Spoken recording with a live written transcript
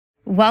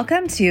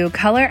Welcome to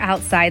Color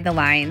Outside the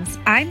Lines.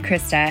 I'm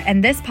Krista,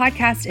 and this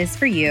podcast is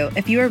for you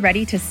if you are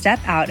ready to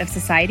step out of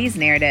society's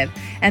narrative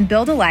and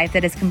build a life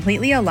that is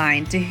completely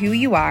aligned to who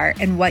you are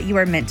and what you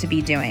are meant to be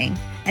doing,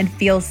 and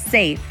feel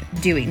safe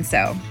doing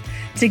so.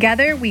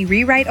 Together, we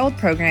rewrite old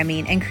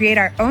programming and create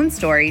our own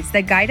stories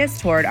that guide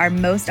us toward our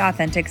most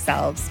authentic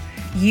selves.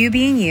 You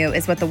being you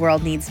is what the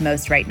world needs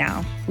most right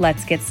now.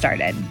 Let's get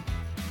started.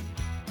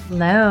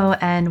 Hello,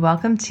 and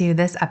welcome to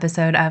this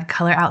episode of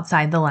Color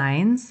Outside the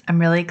Lines. I'm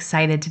really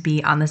excited to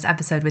be on this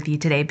episode with you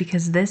today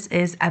because this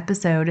is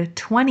episode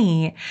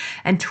 20,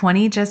 and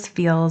 20 just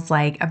feels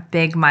like a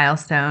big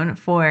milestone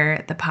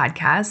for the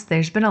podcast.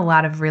 There's been a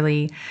lot of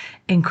really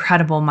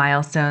incredible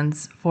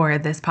milestones for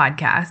this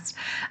podcast,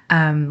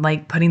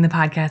 like putting the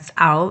podcast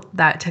out.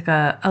 That took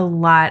a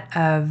lot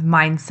of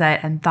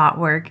mindset and thought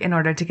work in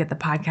order to get the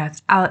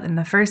podcast out in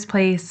the first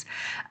place.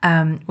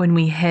 When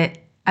we hit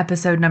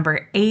episode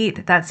number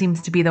 8, that seems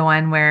to be the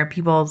one where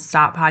people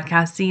stop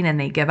podcasting and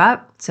they give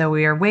up. So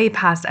we are way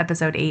past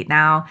episode 8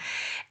 now,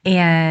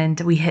 and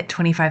we hit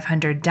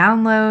 2,500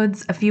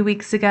 downloads a few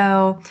weeks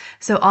ago.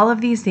 So all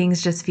of these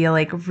things just feel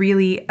like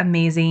really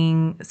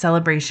amazing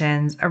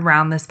celebrations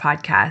around this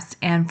podcast.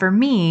 And for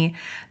me,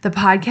 the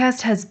podcast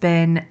has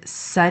been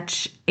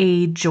such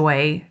a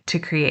joy to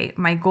create.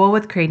 My goal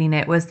with creating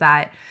it was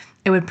that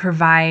it would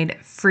provide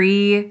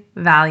free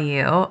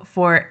value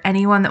for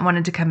anyone that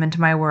wanted to come into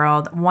my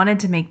world, wanted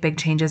to make big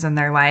changes in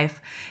their life,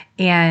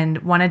 and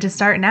wanted to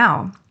start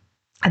now.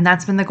 And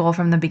that's been the goal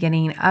from the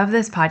beginning of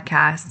this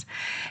podcast.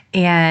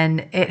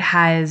 And it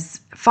has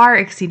far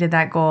exceeded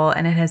that goal.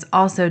 And it has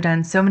also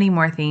done so many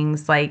more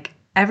things. Like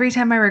every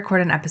time I record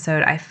an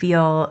episode, I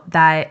feel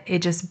that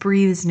it just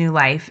breathes new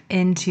life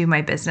into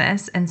my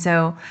business. And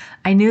so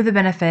I knew the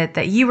benefit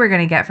that you were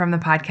going to get from the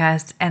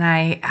podcast, and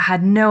I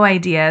had no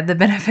idea the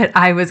benefit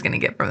I was going to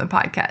get from the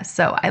podcast.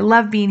 So I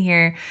love being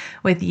here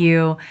with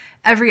you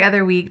every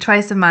other week,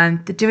 twice a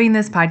month, doing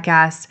this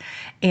podcast.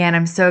 And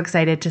I'm so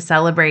excited to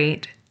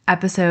celebrate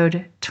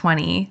episode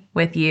 20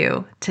 with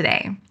you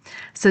today.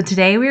 So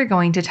today we are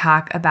going to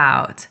talk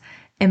about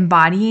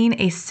embodying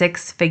a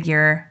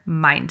six-figure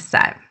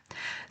mindset.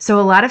 So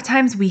a lot of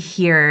times we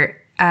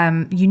hear,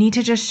 you need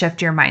to just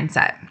shift your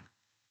mindset.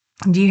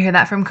 Do you hear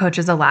that from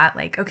coaches a lot?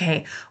 Like,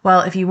 okay,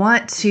 well, if you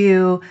want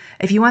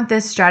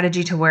this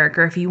strategy to work,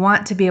 or if you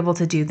want to be able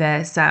to do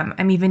this,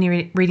 I'm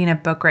even reading a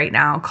book right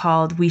now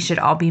called We Should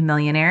All Be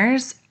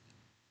Millionaires.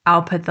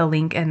 I'll put the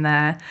link in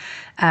the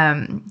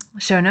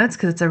show notes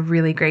because it's a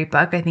really great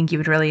book. I think you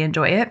would really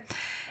enjoy it.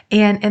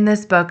 And in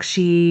this book,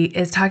 she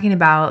is talking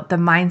about the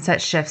mindset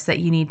shifts that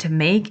you need to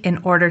make in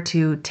order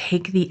to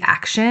take the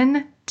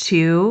action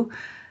to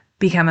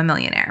become a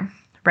millionaire,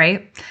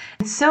 right?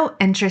 It's so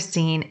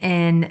interesting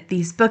in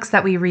these books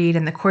that we read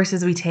and the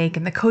courses we take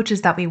and the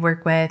coaches that we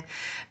work with,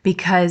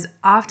 because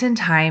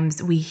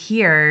oftentimes we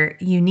hear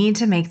you need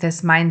to make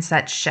this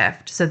mindset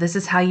shift. So this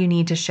is how you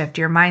need to shift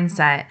your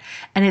mindset.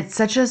 And it's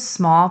such a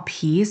small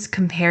piece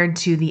compared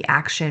to the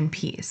action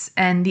piece.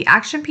 And the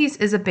action piece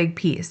is a big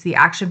piece. The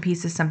action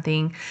piece is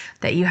something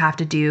that you have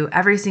to do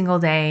every single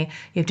day.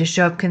 You have to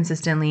show up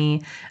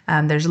consistently.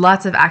 There's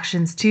lots of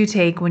actions to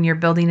take when you're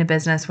building a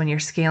business, when you're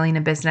scaling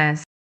a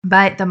business.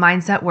 But the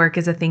mindset work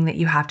is a thing that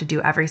you have to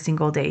do every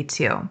single day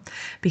too,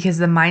 because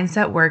the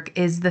mindset work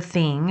is the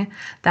thing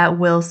that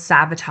will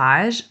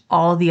sabotage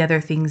all the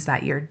other things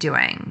that you're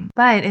doing.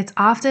 But it's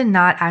often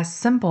not as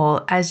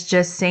simple as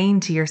just saying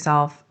to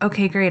yourself,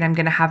 okay, great, I'm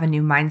going to have a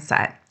new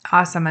mindset.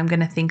 Awesome, I'm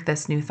going to think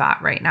this new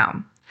thought right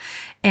now.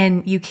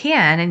 And you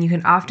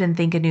can often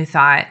think a new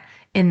thought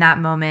in that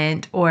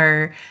moment,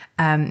 or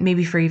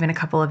maybe for even a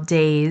couple of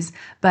days,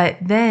 but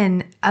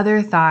then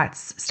other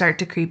thoughts start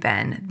to creep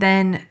in.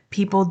 Then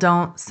people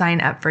don't sign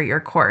up for your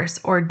course,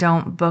 or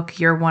don't book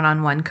your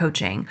one-on-one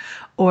coaching,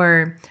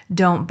 or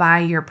don't buy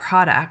your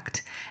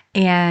product.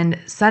 And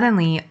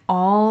suddenly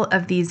all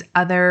of these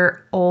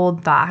other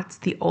old thoughts,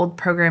 the old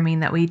programming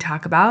that we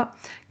talk about,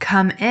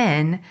 come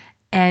in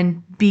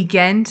and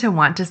begin to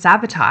want to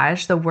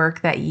sabotage the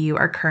work that you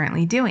are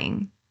currently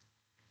doing.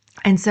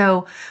 And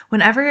so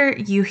whenever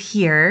you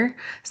hear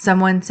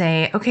someone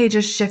say, okay,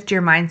 just shift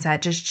your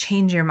mindset, just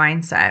change your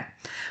mindset,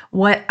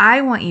 what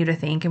I want you to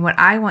think and what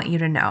I want you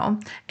to know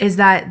is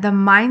that the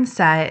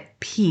mindset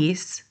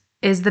piece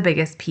is the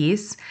biggest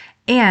piece.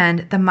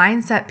 And the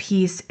mindset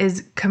piece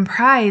is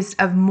comprised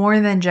of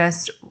more than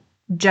just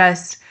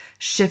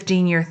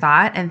shifting your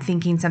thought and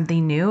thinking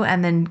something new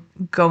and then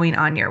going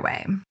on your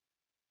way.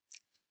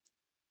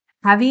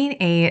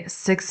 Having a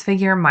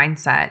six-figure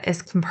mindset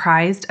is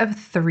comprised of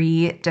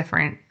 3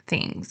 different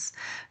things.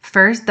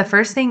 The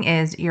first thing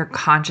is your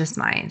conscious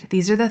mind.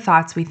 These are the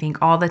thoughts we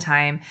think all the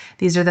time.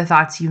 These are the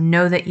thoughts you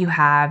know that you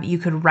have. You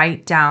could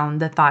write down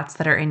the thoughts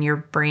that are in your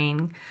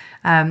brain,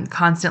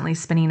 constantly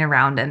spinning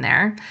around in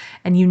there,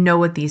 and you know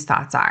what these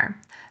thoughts are.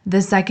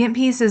 The second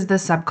piece is the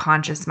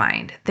subconscious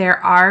mind.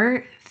 There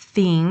are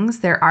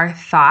things, there are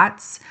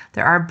thoughts,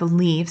 there are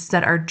beliefs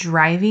that are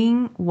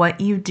driving what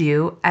you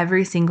do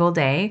every single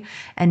day.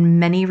 And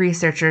many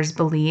researchers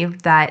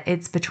believe that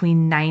it's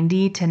between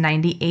 90 to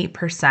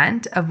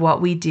 98% of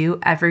what we do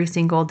every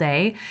single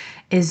day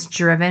is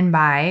driven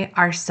by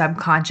our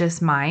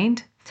subconscious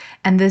mind.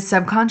 And this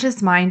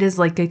subconscious mind is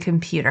like a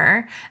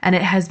computer, and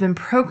it has been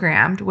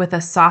programmed with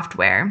a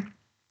software.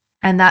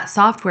 And that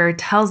software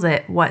tells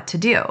it what to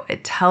do.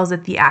 It tells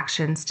it the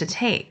actions to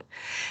take.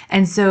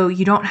 And so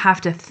you don't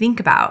have to think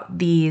about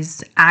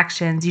these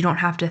actions. You don't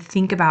have to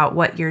think about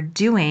what you're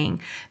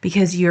doing,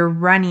 because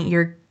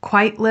you're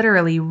quite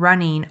literally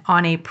running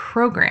on a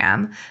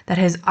program that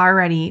has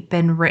already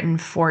been written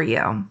for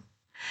you.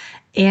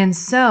 And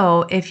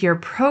so if your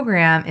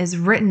program is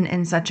written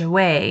in such a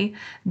way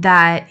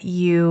that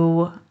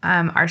you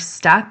are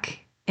stuck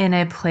in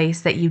a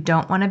place that you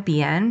don't want to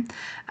be in,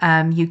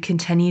 you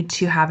continue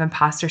to have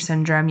imposter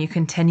syndrome, you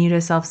continue to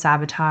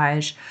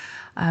self-sabotage,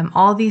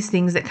 all these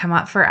things that come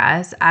up for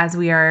us as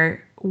we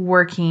are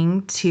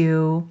working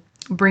to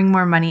bring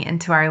more money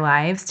into our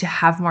lives, to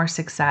have more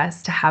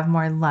success, to have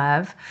more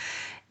love.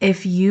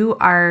 If you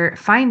are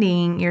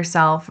finding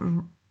yourself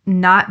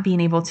not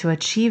being able to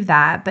achieve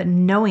that, but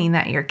knowing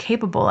that you're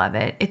capable of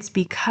it, it's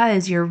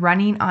because you're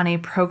running on a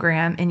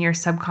program in your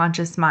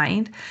subconscious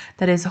mind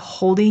that is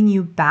holding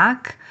you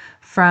back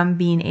from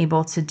being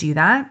able to do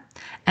that.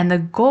 And the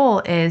goal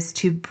is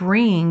to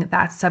bring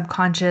the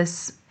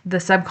subconscious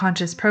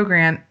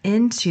program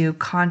into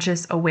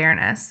conscious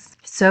awareness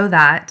so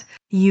that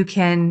you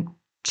can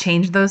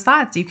change those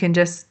thoughts. You can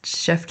just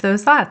shift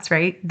those thoughts,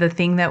 right? The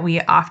thing that we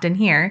often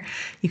hear,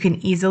 you can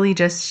easily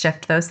just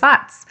shift those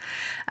thoughts.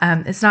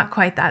 It's not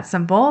quite that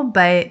simple,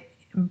 but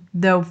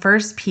the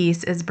first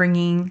piece is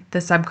bringing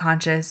the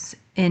subconscious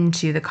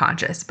into the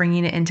conscious,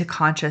 bringing it into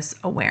conscious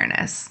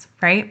awareness,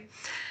 right?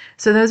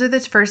 So those are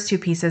the first two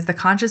pieces, the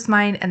conscious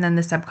mind and then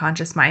the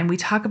subconscious mind. We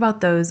talk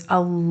about those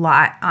a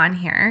lot on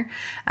here.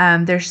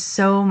 There's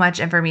so much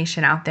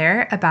information out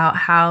there about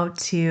how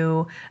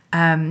to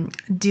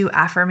do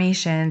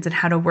affirmations and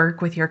how to work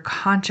with your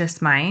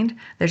conscious mind.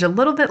 There's a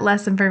little bit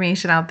less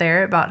information out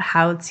there about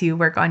how to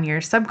work on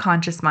your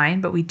subconscious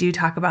mind, but we do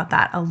talk about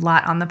that a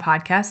lot on the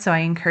podcast. So I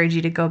encourage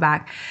you to go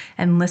back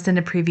and listen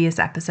to previous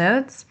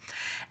episodes.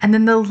 And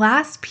then the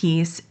last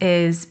piece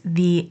is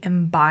the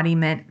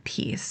embodiment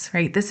piece,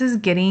 right? This is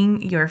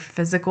getting your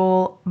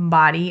physical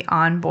body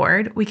on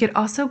board. We could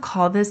also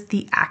call this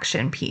the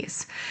action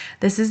piece.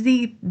 This is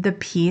the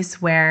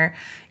piece where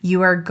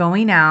you are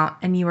going out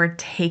and you are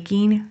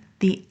taking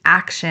the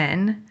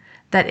action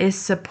that is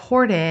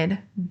supported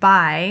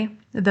by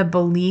the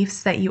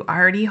beliefs that you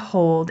already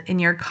hold in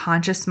your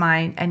conscious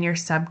mind and your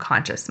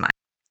subconscious mind.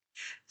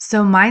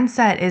 So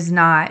mindset is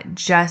not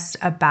just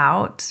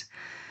about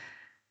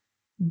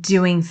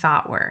doing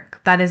thought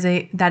work. That is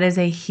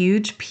a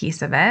huge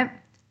piece of it.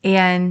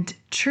 And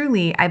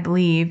truly, I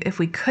believe if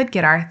we could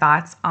get our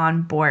thoughts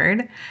on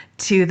board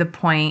to the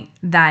point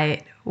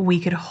that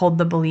we could hold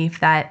the belief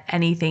that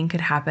anything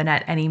could happen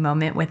at any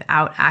moment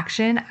without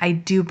action, I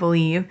do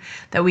believe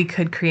that we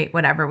could create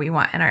whatever we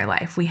want in our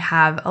life. We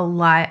have a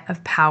lot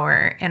of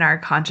power in our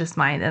conscious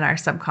mind and our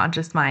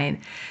subconscious mind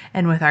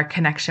and with our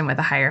connection with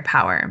a higher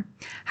power.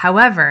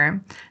 However,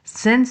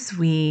 since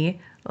we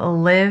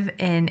live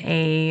in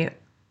a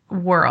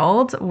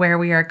world where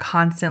we are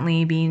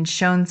constantly being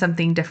shown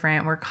something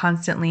different, we're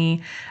constantly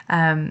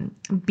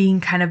being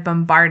kind of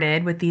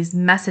bombarded with these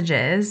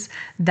messages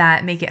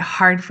that make it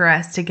hard for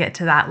us to get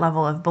to that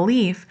level of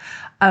belief.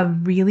 A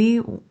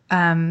really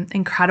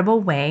incredible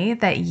way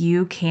that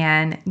you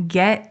can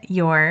get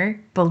your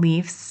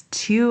beliefs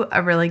to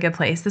a really good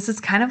place. This is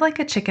kind of like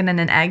a chicken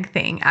and an egg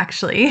thing,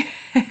 actually.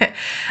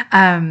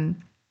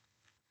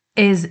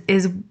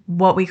 Is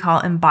what we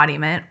call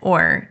embodiment,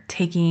 or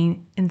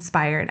taking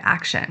inspired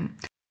action.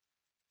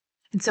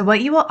 And so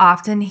what you will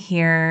often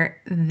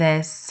hear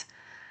this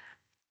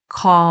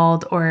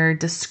called or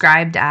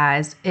described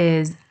as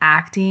is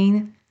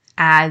acting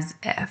as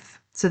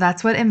if. So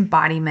that's what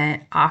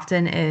embodiment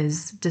often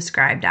is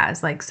described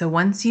as. Like, so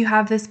once you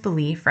have this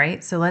belief,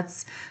 right? So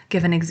let's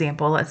give an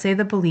example. Let's say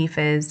the belief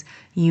is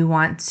you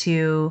want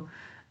to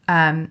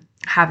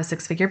have a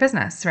six-figure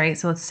business, right?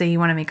 So let's say you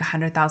want to make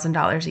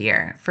 $100,000 a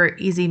year. For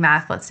easy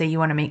math, let's say you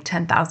want to make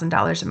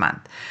 $10,000 a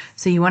month.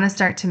 So you want to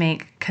start to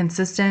make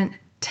consistent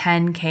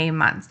 10K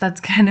months.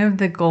 That's kind of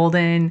the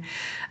golden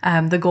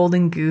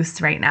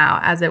goose right now,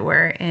 as it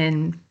were,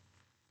 in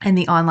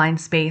the online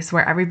space,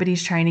 where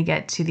everybody's trying to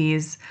get to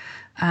these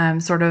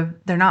sort of,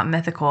 they're not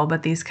mythical,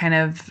 but these kind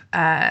of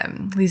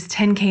these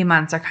 10K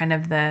months are kind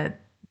of the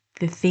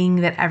thing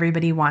that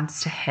everybody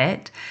wants to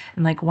hit.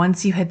 And like,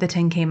 once you hit the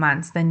 10K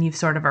months, then you've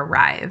sort of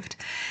arrived.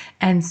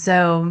 And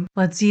so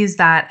let's use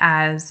that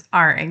as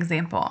our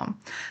example.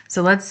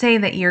 So let's say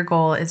that your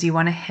goal is you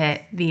want to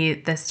hit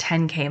this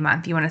 10K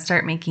month. You want to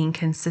start making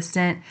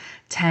consistent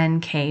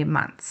 10K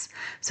months.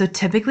 So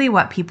typically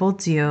what people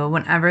do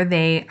whenever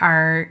they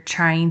are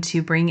trying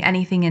to bring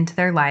anything into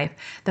their life,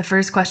 the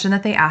first question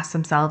that they ask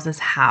themselves is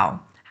how.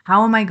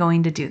 How am I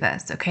going to do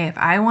this? Okay, if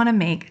I want to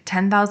make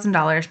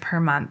 $10,000 per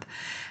month,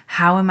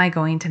 how am I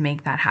going to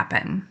make that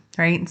happen?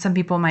 Right? And some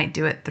people might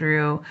do it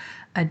through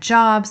a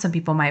job. Some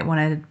people might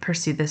want to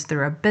pursue this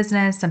through a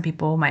business. Some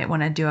people might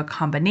want to do a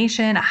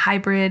combination, a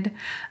hybrid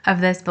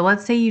of this. But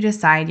let's say you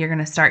decide you're going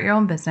to start your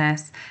own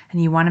business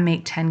and you want to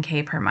make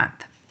 10K per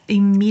month.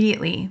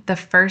 Immediately, the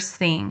first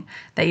thing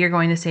that you're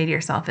going to say to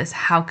yourself is,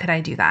 how could I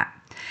do that?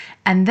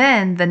 And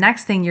then the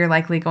next thing you're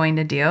likely going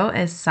to do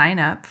is sign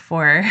up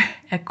for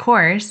a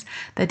course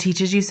that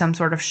teaches you some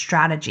sort of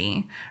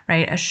strategy,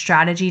 right? A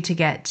strategy to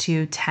get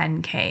to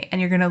 10K.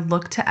 And you're going to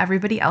look to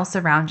everybody else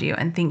around you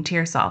and think to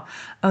yourself,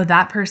 oh,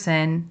 that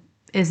person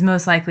is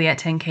most likely at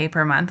 10K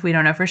per month. We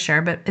don't know for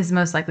sure, but is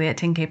most likely at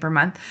 10K per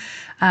month.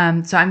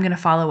 So I'm going to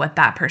follow what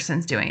that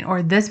person's doing.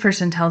 Or this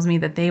person tells me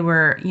that they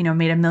were,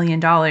 made $1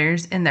 million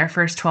in their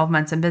first 12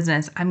 months in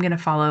business. I'm going to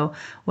follow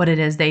what it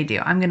is they do.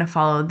 I'm going to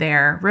follow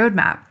their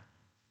roadmap.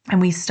 And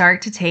we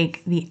start to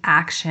take the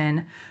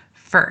action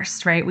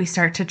first, right? We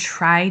start to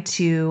try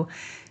to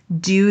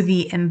do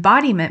the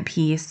embodiment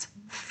piece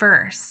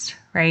first,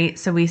 right?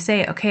 So we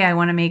say, okay, I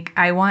want to make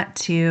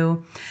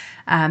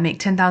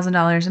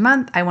 $10,000 a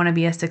month. I want to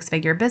be a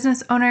 6-figure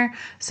business owner.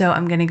 So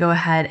I'm going to go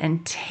ahead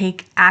and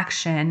take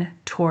action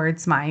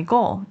towards my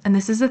goal. And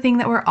this is the thing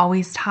that we're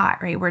always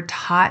taught, right? We're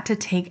taught to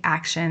take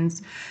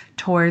actions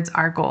towards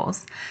our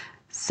goals.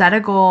 Set a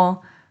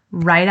goal,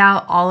 write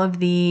out all of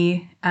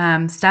the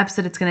steps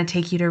that it's going to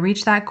take you to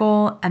reach that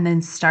goal, and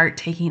then start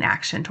taking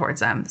action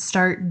towards them.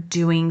 Start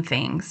doing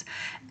things.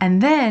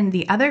 And then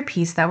the other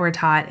piece that we're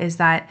taught is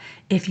that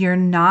if you're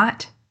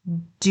not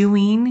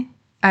reaching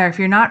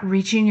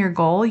your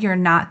goal, you're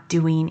not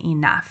doing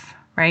enough,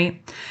 right?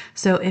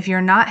 So if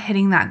you're not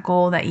hitting that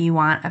goal that you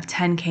want of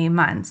 10K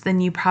months,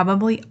 then you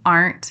probably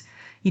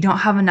you don't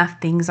have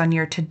enough things on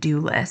your to-do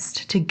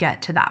list to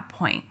get to that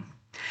point.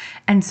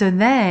 And so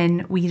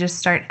then we just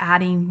start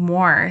adding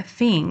more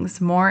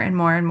things, more and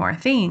more and more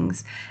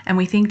things. And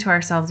we think to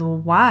ourselves, well,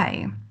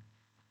 why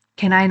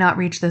can I not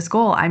reach this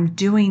goal? I'm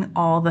doing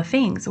all the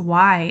things.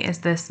 Why is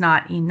this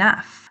not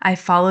enough? I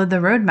followed the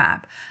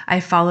roadmap. I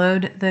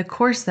followed the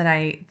course that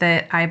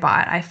I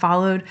bought. I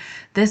followed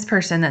this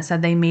person that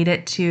said they made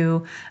it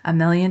to $1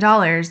 million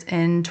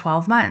in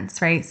 12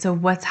 months, right? So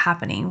what's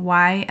happening?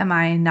 Why am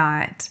I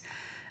not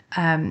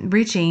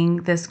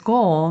reaching this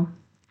goal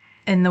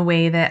in the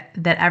way that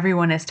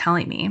everyone is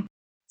telling me?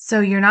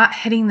 So you're not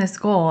hitting this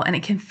goal, and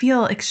it can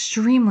feel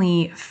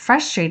extremely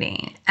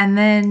frustrating. And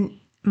then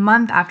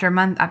month after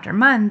month after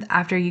month,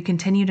 after you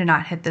continue to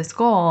not hit this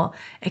goal,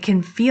 it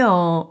can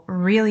feel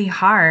really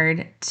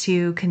hard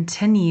to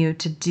continue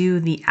to do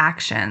the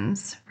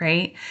actions,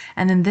 right?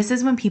 And then this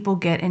is when people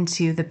get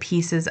into the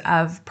pieces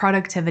of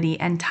productivity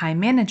and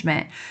time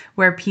management,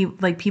 where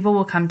people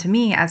will come to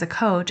me as a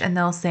coach and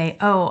they'll say,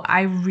 oh,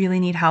 I really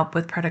need help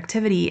with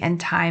productivity and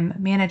time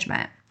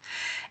management.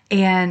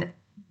 And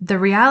the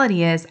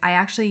reality is, I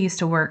actually used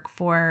to work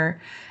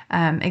for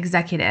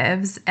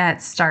executives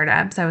at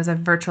startups. I was a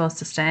virtual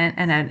assistant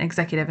and an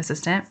executive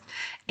assistant.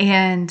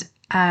 And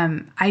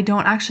I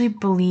don't actually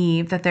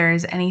believe that there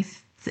is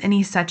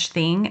any such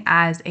thing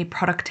as a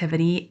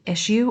productivity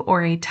issue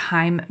or a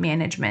time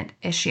management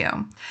issue.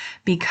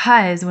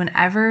 Because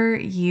whenever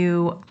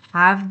you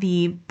have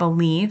the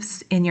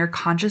beliefs in your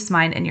conscious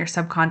mind and your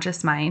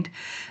subconscious mind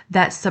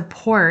that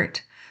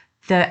support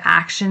the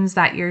actions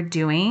that you're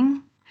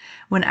doing,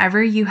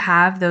 whenever you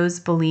have those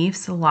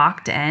beliefs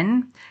locked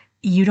in,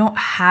 you don't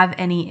have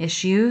any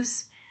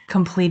issues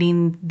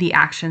completing the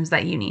actions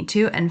that you need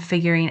to and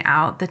figuring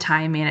out the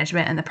time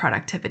management and the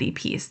productivity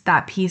piece.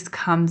 That piece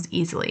comes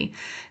easily.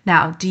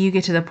 Now, do you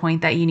get to the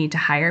point that you need to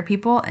hire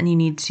people and you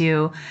need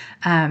to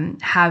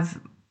have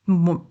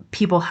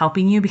people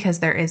helping you because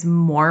there is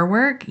more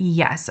work?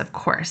 Yes, of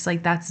course.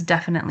 That's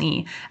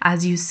definitely,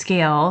 as you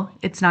scale,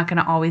 it's not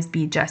going to always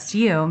be just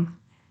you.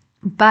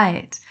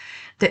 But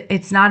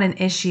it's not an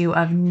issue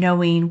of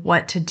knowing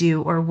what to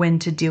do or when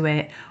to do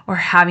it or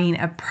having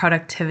a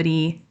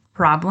productivity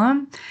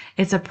problem.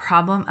 It's a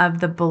problem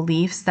of the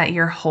beliefs that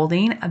you're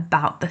holding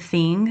about the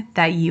thing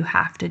that you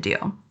have to do.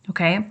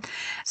 Okay.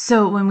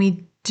 So when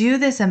we do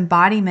this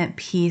embodiment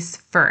piece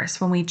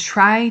first, when we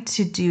try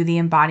to do the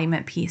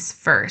embodiment piece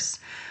first,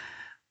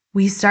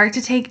 we start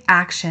to take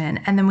action,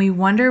 and then we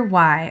wonder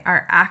why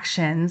our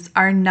actions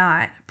are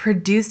not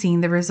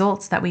producing the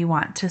results that we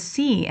want to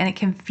see. And it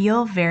can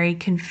feel very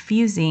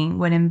confusing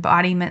when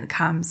embodiment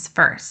comes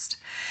first.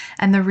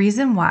 And the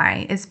reason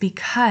why is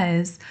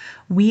because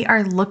we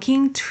are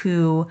looking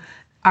to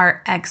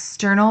our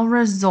external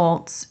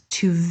results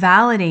to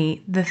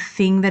validate the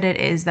thing that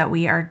it is that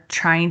we are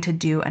trying to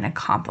do and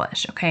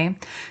accomplish. Okay.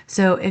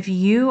 So if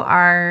you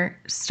are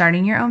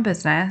starting your own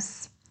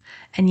business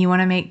and you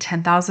want to make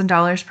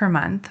 $10,000 per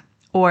month,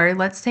 or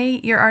let's say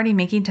you're already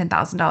making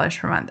 $10,000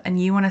 per month and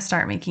you want to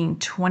start making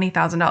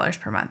 $20,000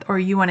 per month, or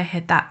you want to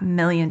hit that $1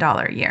 million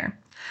year.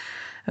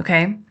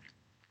 Okay.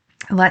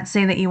 Let's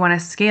say that you want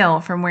to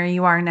scale from where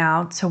you are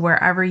now to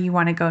wherever you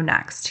want to go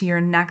next, to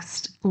your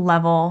next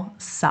level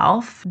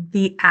self.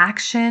 The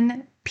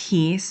action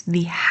piece,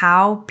 the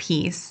how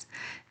piece,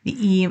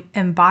 The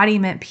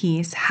embodiment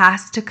piece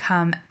has to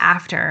come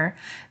after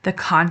the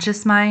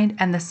conscious mind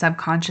and the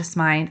subconscious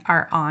mind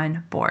are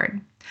on board.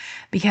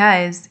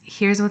 Because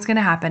here's what's going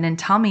to happen, and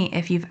tell me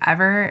if you've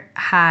ever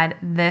had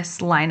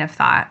this line of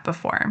thought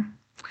before.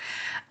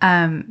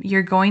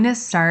 You're going to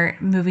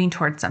start moving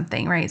towards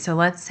something, right? So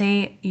let's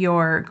say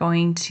you're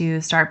going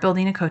to start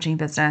building a coaching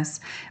business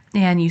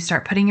and you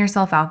start putting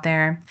yourself out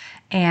there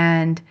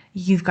and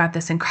you've got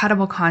this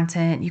incredible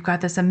content, you've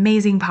got this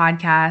amazing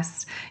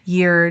podcast,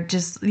 you're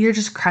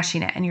just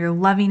crushing it and you're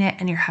loving it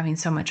and you're having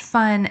so much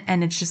fun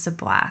and it's just a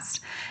blast.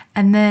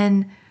 And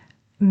then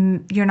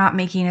you're not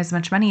making as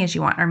much money as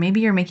you want, or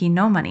maybe you're making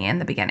no money in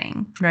the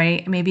beginning,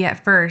 right? Maybe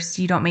at first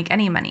you don't make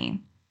any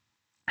money.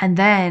 And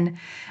then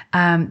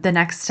the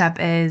next step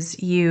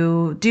is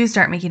you do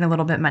start making a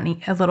little bit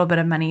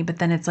of money, but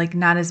then it's like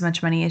not as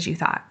much money as you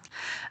thought,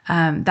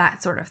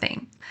 that sort of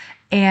thing.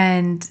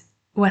 And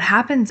what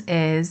happens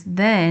is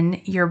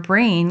then your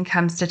brain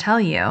comes to tell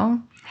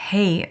you,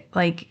 hey,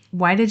 like,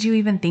 why did you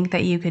even think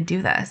that you could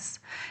do this?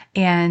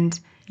 And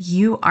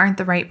you aren't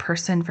the right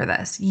person for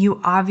this. You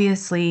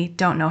obviously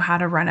don't know how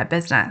to run a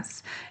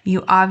business.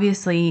 You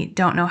obviously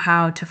don't know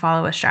how to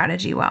follow a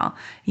strategy well.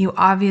 You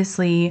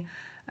obviously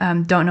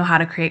don't know how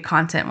to create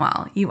content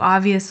well. You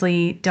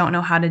obviously don't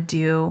know how to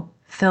do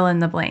fill in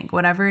the blank,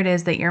 whatever it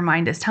is that your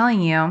mind is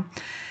telling you.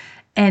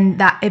 And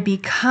that it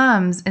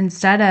becomes,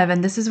 instead of,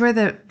 and this is where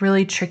the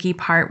really tricky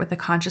part with the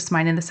conscious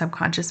mind and the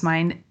subconscious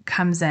mind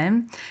comes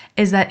in,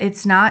 is that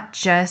it's not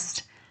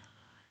just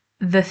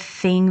the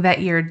thing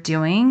that you're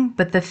doing,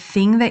 but the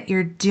thing that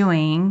you're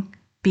doing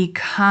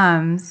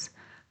becomes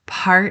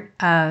part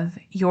of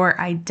your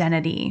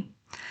identity.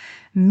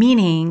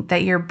 Meaning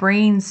that your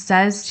brain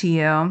says to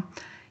you,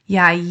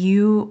 yeah,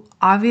 you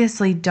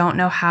obviously don't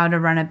know how to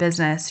run a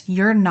business.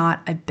 You're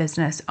not a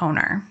business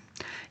owner.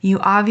 You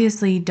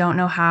obviously don't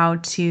know how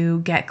to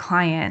get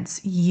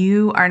clients.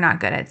 You are not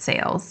good at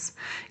sales.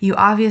 You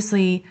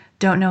obviously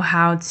don't know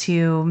how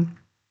to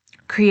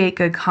create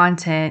good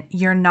content.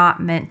 You're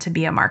not meant to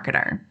be a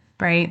marketer,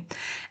 right?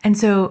 And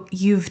so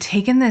you've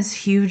taken this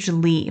huge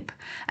leap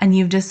and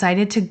you've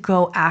decided to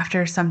go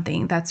after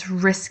something that's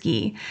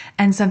risky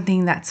and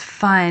something that's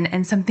fun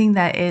and something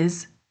that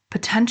is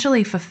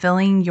potentially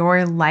fulfilling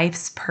your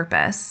life's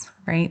purpose,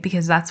 right?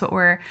 Because that's what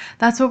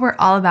we're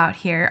all about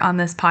here on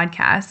this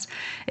podcast,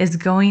 is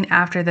going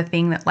after the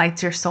thing that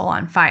lights your soul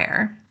on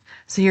fire.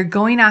 So you're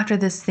going after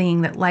this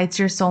thing that lights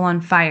your soul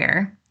on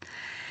fire,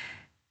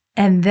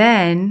 and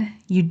then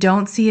you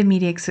don't see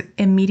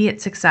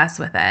immediate success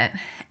with it,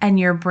 and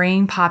your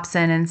brain pops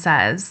in and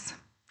says,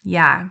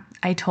 yeah,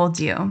 I told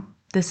you,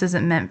 this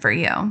isn't meant for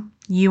you.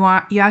 You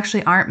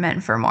actually aren't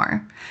meant for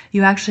more.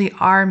 You actually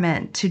are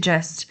meant to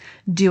just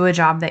do a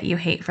job that you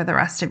hate for the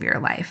rest of your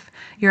life.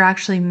 You're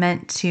actually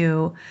meant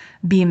to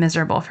be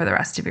miserable for the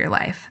rest of your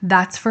life.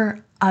 That's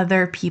for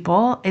other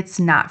people. It's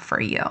not for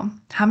you.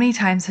 How many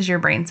times has your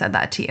brain said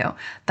that to you?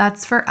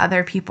 That's for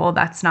other people.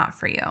 That's not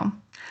for you.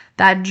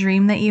 That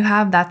dream that you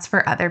have, that's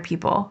for other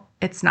people.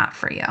 It's not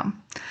for you.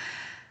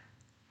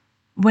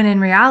 When in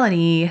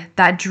reality,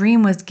 that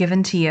dream was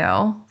given to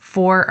you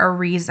for a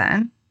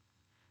reason.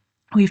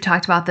 We've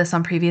talked about this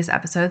on previous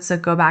episodes, so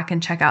go back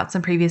and check out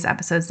some previous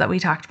episodes that we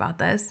talked about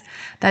this.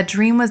 That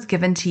dream was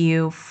given to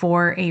you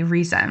for a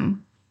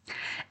reason.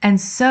 And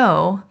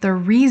so the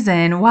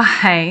reason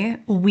why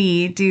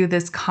we do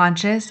this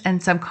conscious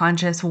and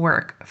subconscious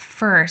work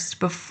first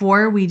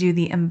before we do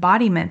the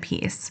embodiment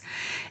piece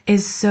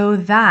is so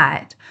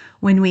that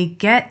when we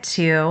get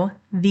to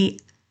the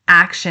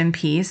action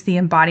piece, the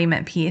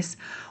embodiment piece,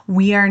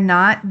 we are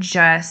not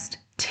just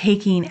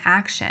taking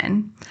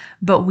action,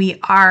 but we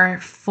are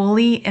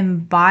fully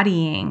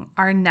embodying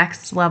our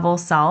next level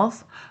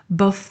self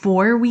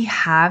before we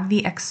have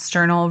the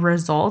external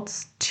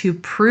results to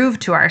prove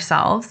to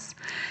ourselves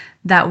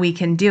that we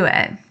can do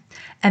it.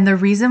 And the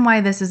reason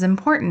why this is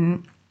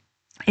important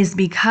is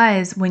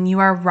because when you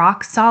are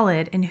rock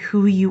solid in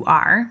who you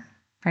are,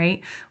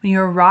 right? When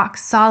you're rock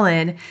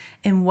solid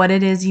in what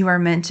it is you are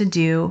meant to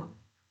do,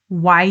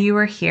 why you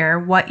are here,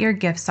 what your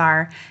gifts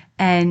are,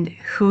 and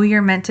who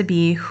you're meant to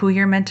be, who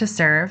you're meant to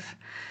serve,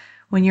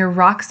 when you're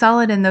rock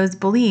solid in those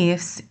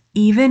beliefs,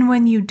 even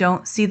when you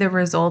don't see the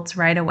results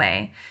right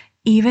away,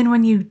 even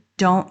when you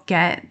don't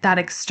get that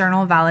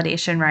external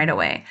validation right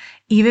away,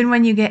 even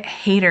when you get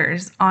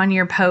haters on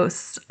your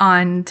posts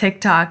on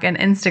TikTok and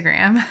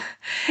Instagram,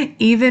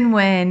 even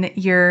when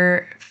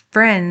your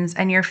friends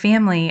and your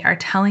family are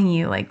telling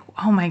you like,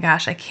 oh my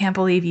gosh, I can't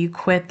believe you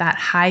quit that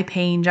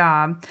high-paying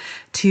job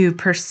to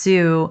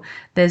pursue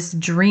this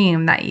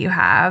dream that you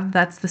have.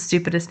 That's the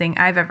stupidest thing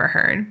I've ever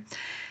heard.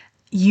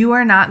 You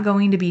are not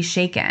going to be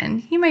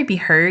shaken. You might be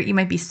hurt. You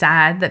might be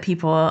sad that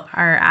people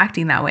are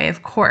acting that way,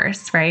 of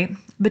course, right?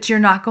 But you're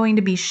not going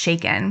to be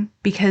shaken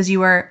because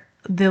you are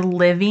the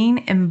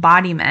living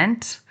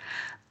embodiment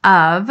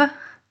of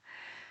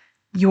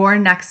your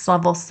next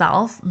level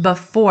self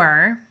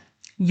before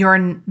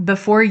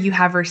you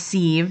have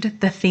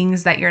received the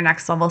things that your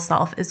next level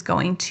self is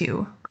going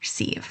to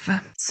receive.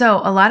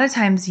 So a lot of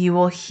times you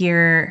will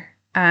hear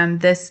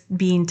this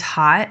being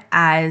taught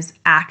as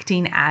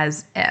acting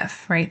as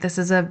if, right? This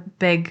is a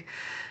big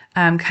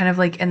kind of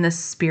like in the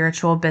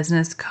spiritual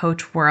business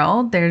coach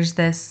world, there's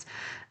this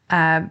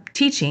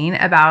teaching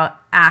about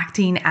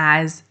acting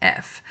as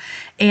if.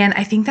 And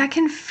I think that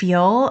can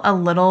feel a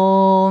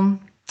little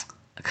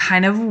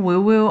kind of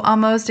woo-woo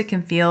almost. It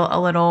can feel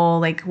a little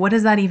like, what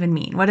does that even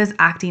mean? What does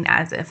acting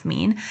as if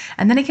mean?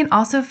 And then it can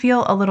also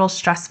feel a little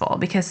stressful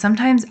because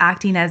sometimes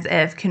acting as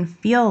if can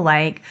feel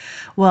like,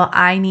 well,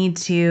 I need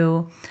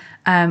to,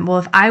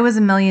 if I was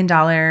 $1 million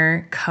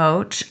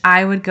coach,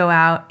 I would go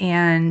out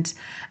and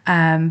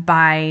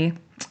buy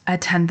a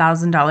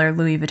 $10,000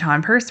 Louis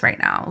Vuitton purse right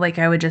now. Like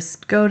I would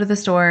just go to the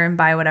store and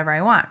buy whatever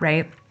I want,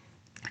 right?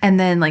 And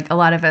then like a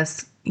lot of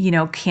us,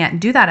 can't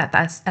do that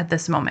at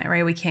this moment,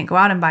 right? We can't go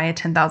out and buy a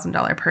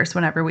 $10,000 purse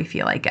whenever we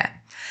feel like it.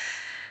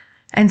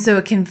 And so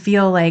it can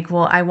feel like,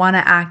 well, I want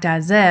to act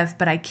as if,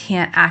 but I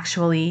can't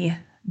actually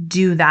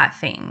do that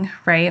thing,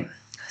 right?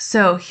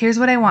 So here's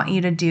what I want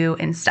you to do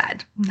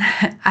instead.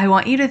 I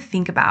want you to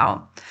think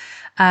about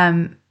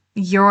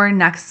your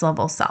next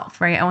level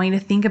self, right? I want you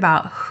to think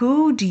about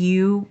who do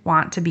you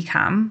want to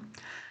become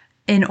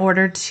in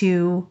order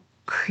to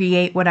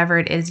create whatever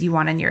it is you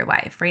want in your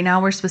life. Right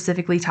now, we're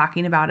specifically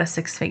talking about a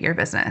 6-figure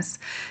business.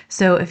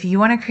 So if you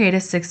want to create a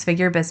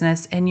 6-figure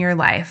business in your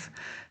life,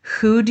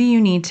 who do you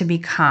need to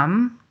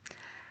become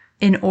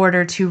in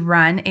order to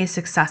run a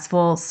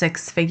successful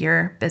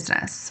 6-figure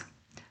business?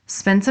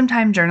 Spend some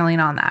time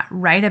journaling on that.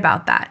 Write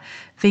about that.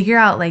 Figure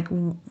out like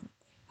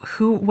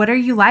what are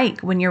you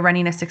like when you're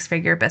running a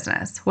 6-figure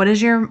business? What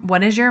is your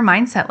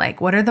mindset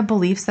like? What are the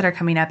beliefs that are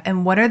coming up?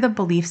 And what are the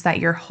beliefs that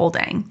you're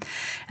holding?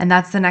 And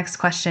that's the next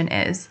question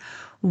is,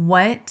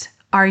 what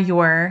are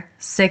your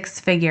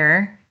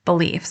 6-figure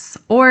beliefs?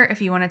 Or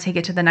if you want to take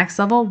it to the next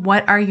level,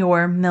 what are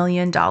your $1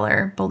 million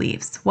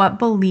beliefs? What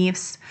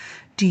beliefs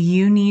do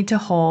you need to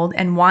hold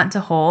and want to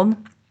hold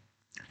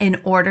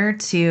in order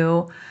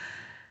to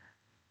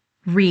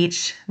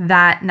reach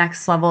that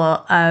next level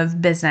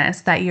of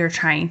business that you're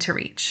trying to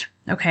reach?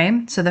 Okay.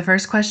 So the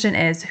first question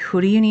is, who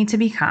do you need to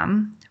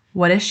become?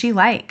 What is she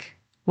like?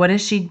 What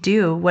does she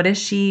do? What are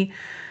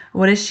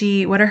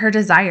her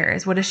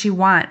desires? What does she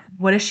want?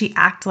 What does she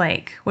act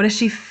like? What does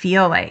she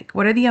feel like?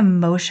 What are the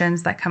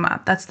emotions that come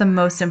up? That's the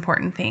most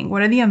important thing.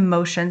 What are the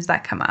emotions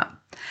that come up?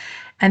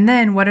 And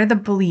then what are the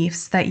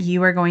beliefs that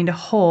you are going to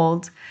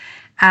hold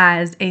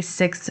as a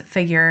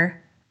successful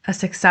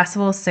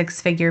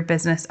 6-figure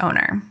business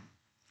owner?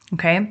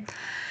 Okay.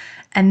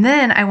 And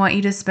then I want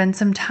you to spend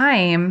some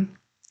time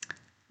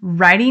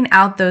writing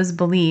out those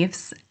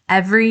beliefs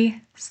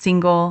every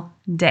single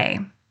day,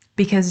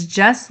 because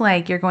just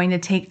like you're going to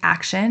take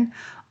action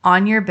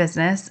on your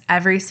business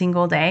every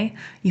single day,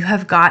 you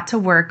have got to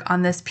work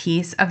on this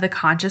piece of the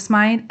conscious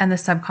mind and the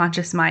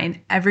subconscious mind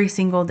every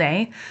single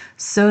day,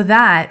 so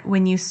that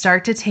when you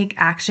start to take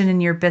action in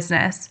your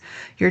business,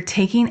 you're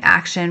taking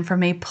action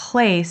from a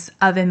place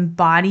of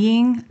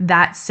embodying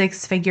that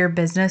 6-figure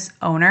business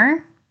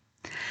owner.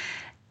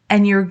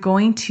 And you're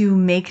going to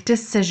make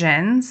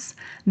decisions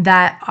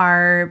that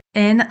are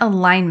in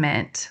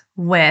alignment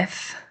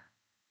with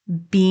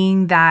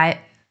being that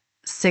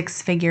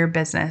 6-figure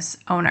business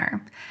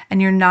owner.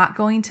 And you're not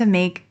going to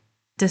make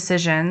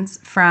decisions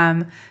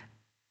from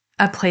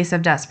a place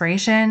of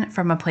desperation,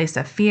 from a place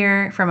of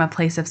fear, from a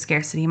place of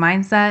scarcity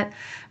mindset,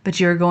 but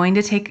you're going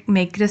to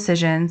make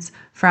decisions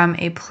from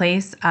a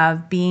place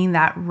of being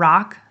that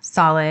rock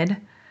solid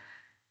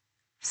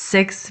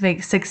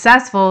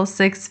successful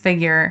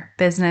 6-figure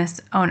business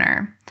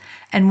owner.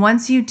 And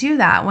once you do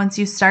that, once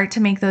you start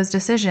to make those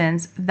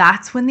decisions,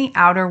 that's when the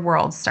outer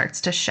world starts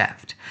to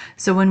shift.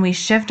 So when we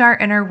shift our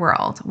inner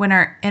world, when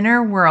our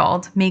inner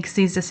world makes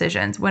these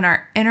decisions, when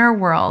our inner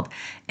world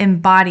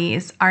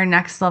embodies our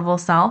next level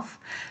self,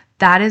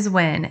 that is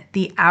when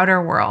the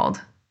outer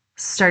world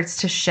starts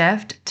to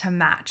shift to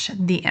match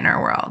the inner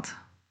world.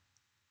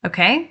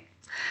 Okay?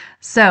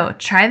 So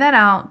try that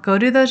out. Go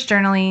do those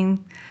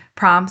journaling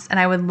prompts, and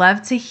I would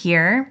love to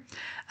hear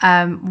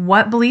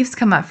what beliefs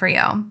come up for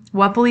you.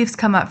 What beliefs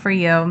come up for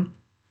you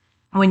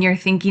when you're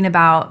thinking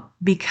about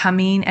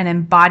becoming and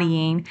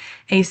embodying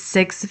a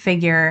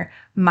 6-figure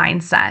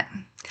mindset?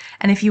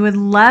 And if you would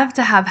love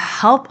to have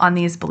help on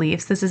these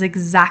beliefs, this is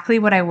exactly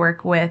what I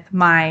work with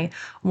my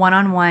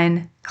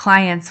one-on-one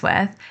clients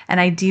with, and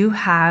I do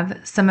have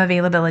some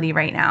availability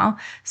right now.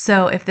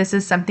 So if this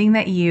is something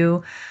that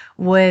you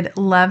would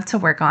love to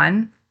work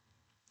on,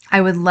 I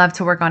would love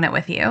to work on it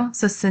with you.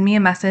 So send me a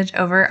message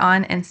over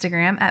on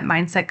Instagram at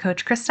Mindset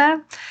Coach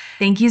Krista.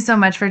 Thank you so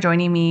much for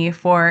joining me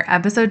for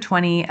episode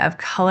 20 of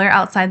Color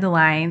Outside the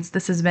Lines.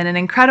 This has been an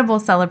incredible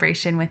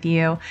celebration with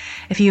you.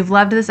 If you've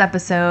loved this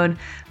episode,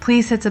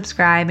 please hit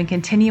subscribe and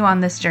continue on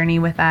this journey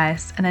with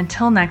us. And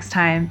until next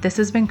time, this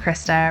has been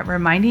Krista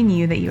reminding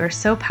you that you are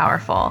so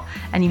powerful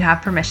and you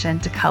have permission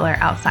to color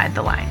outside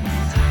the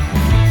lines.